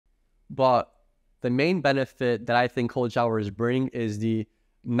But the main benefit that I think cold showers bring is the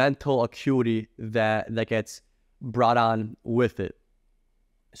mental acuity that gets brought on with it.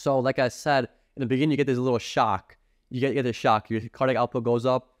 So like I said, in the beginning, you get this little shock. You get the shock. Your cardiac output goes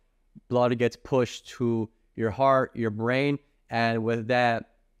up, blood gets pushed to your heart, your brain, and with that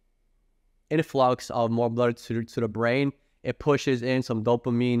influx of more blood to the brain, it pushes in some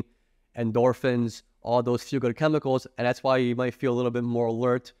dopamine, endorphins, all those feel-good chemicals, and that's why you might feel a little bit more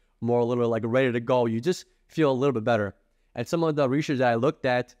alert, more a little like ready to go. You just feel a little bit better. And some of the research that I looked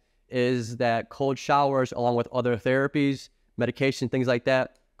at is that cold showers, along with other therapies, medication, things like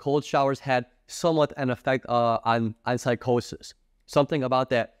that, cold showers had somewhat an effect on psychosis. Something about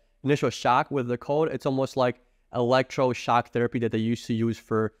that initial shock with the cold, it's almost like electroshock therapy that they used to use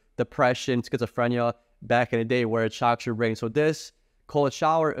for depression, schizophrenia back in the day, where it shocks your brain. So this cold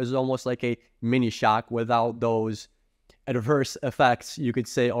shower is almost like a mini shock without those adverse effects, you could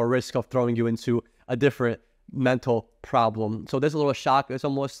say, or risk of throwing you into a different mental problem. So this little shock is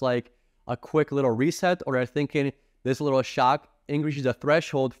almost like a quick little reset, or they're thinking this little shock increases the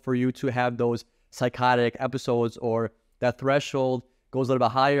threshold for you to have those psychotic episodes, or that threshold goes a little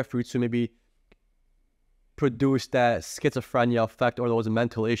bit higher for you to maybe produce that schizophrenia effect or those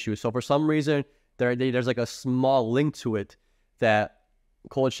mental issues. So for some reason, there's like a small link to it that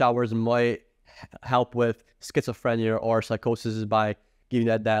cold showers might help with schizophrenia or psychosis by giving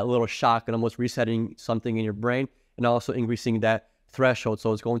that little shock and almost resetting something in your brain, and also increasing that threshold.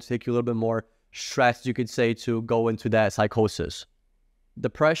 So it's going to take you a little bit more stress, you could say, to go into that psychosis.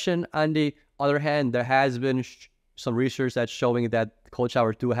 Depression, on the other hand, there has been some research that's showing that cold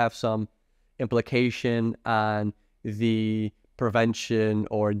showers do have some implication on the prevention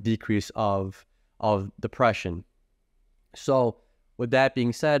or decrease of depression. So with that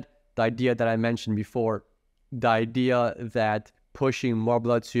being said, the idea that I mentioned before, the idea that pushing more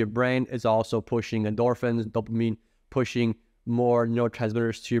blood to your brain is also pushing endorphins, dopamine, pushing more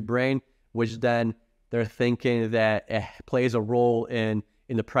neurotransmitters to your brain, which then they're thinking that it plays a role in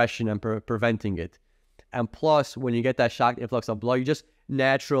depression and preventing it. And plus, when you get that shock influx of blood, you just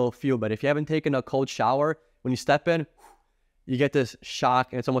natural feel better. If you haven't taken a cold shower, when you step in, you get this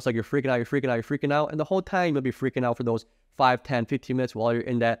shock, and it's almost like you're freaking out. And the whole time you'll be freaking out for those 5, 10, 15 minutes while you're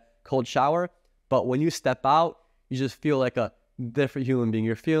in that cold shower. But when you step out, you just feel like a different human being.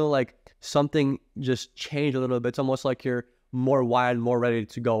 You're feeling like something just changed a little bit. It's almost like you're more wired, more ready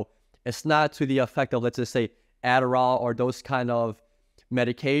to go. It's not to the effect of, let's just say, Adderall or those kind of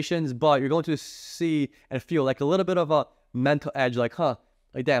medications, but you're going to see and feel like a little bit of a mental edge, like,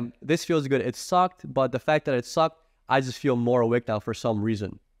 like, damn, this feels good. It sucked, but the fact that it sucked, I just feel more awake now for some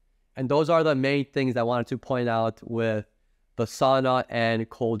reason. And those are the main things I wanted to point out with the sauna and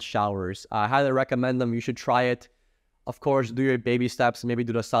cold showers. I highly recommend them. You should try it. Of course, do your baby steps. Maybe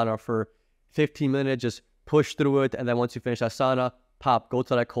do the sauna for 15 minutes. Just push through it. And then once you finish that sauna, go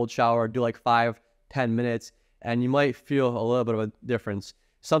to that cold shower. Do like 5, 10 minutes. And you might feel a little bit of a difference.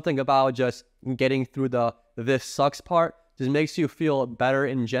 Something about just getting through the this sucks part just makes you feel better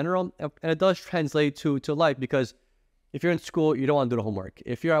in general. And it does translate to life, because if you're in school, you don't want to do the homework.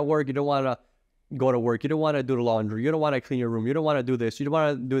 If you're at work, you don't want to go to work. You don't want to do the laundry. You don't want to clean your room. You don't want to do this. You don't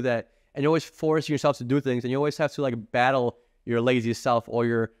want to do that. And you always force yourself to do things, and you always have to like battle your lazy self or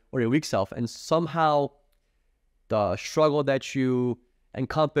your weak self. And somehow the struggle that you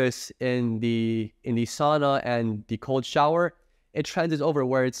encompass in the sauna and the cold shower, it translates over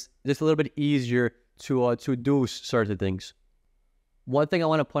where it's just a little bit easier to do certain things. One thing I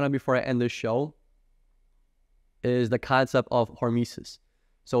want to point out before I end this show is the concept of hormesis.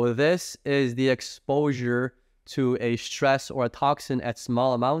 So this is the exposure to a stress or a toxin at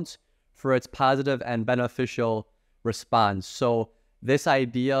small amounts for its positive and beneficial response. So this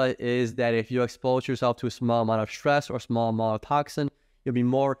idea is that if you expose yourself to a small amount of stress or a small amount of toxin, you'll be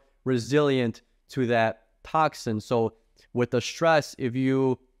more resilient to that toxin. So with the stress, if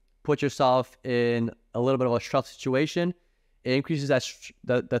you put yourself in a little bit of a stress situation, it increases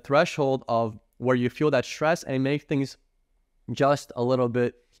the threshold of where you feel that stress, and it makes things just a little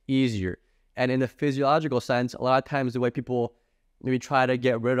bit easier. And in the physiological sense, a lot of times the way people maybe try to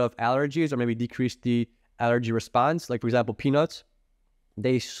get rid of allergies or maybe decrease the allergy response, like for example, peanuts,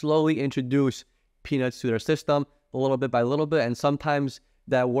 they slowly introduce peanuts to their system a little bit by little bit. And sometimes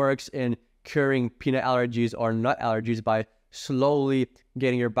that works in curing peanut allergies or nut allergies by slowly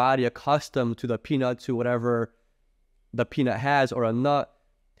getting your body accustomed to the peanut, to whatever the peanut has or a nut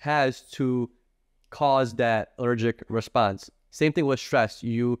has, to cause that allergic response. Same thing with stress.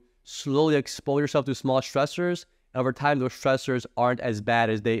 You slowly expose yourself to small stressors, and over time those stressors aren't as bad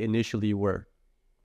as they initially were.